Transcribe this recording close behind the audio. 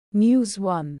News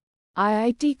 1.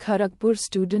 IIT Kharagpur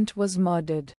student was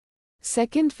murdered.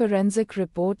 Second forensic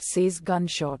report says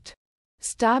gunshot.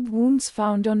 Stab wounds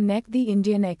found on neck. The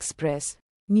Indian Express.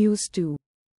 News 2.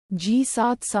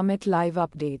 G7 Summit live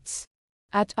updates.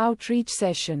 At outreach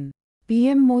session,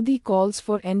 PM Modi calls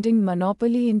for ending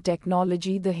monopoly in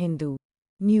technology. The Hindu.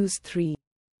 News 3.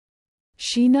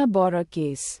 Sheena Bora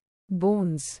case.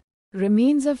 Bones.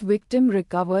 Remains of victim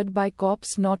recovered by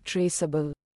cops not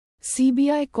traceable.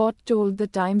 CBI court told the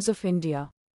Times of India.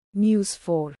 News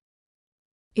 4.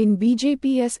 In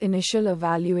BJP's initial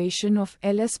evaluation of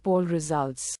LS poll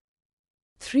results,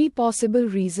 3 possible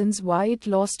reasons why it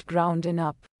lost ground in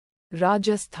UP,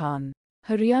 Rajasthan,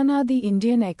 Haryana. The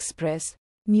Indian Express.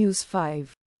 News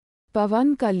 5.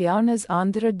 Pawan Kalyan as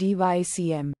Andhra Dy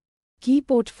CM. Key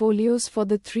portfolios for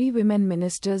the 3 women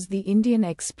ministers. The Indian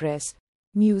Express.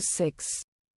 News 6.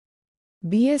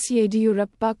 BS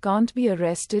Yediyurappa can't be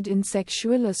arrested in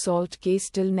sexual assault case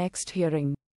till next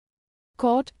hearing.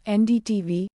 Court.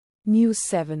 NDTV. News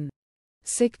 7.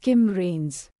 Sikkim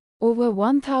rains. Over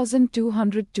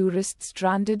 1,200 tourists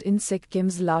stranded in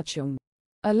Sikkim's Lachung.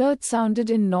 Alert sounded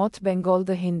in North Bengal.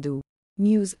 The Hindu.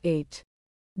 News 8.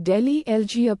 Delhi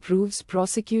LG approves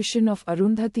prosecution of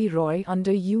Arundhati Roy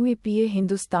under UAPA.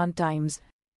 Hindustan Times.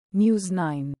 News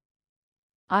 9.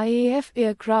 IAF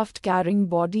aircraft carrying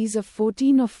bodies of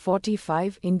 14 of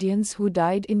 45 Indians who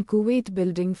died in Kuwait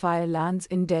building fire lands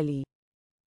in Delhi.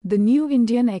 The New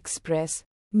Indian Express.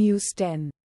 News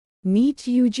 10. NEET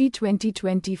UG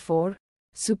 2024.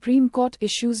 Supreme Court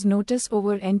issues notice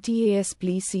over NTA's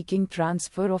plea seeking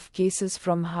transfer of cases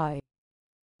from high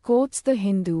courts. The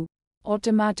Hindu.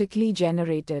 Automatically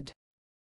generated.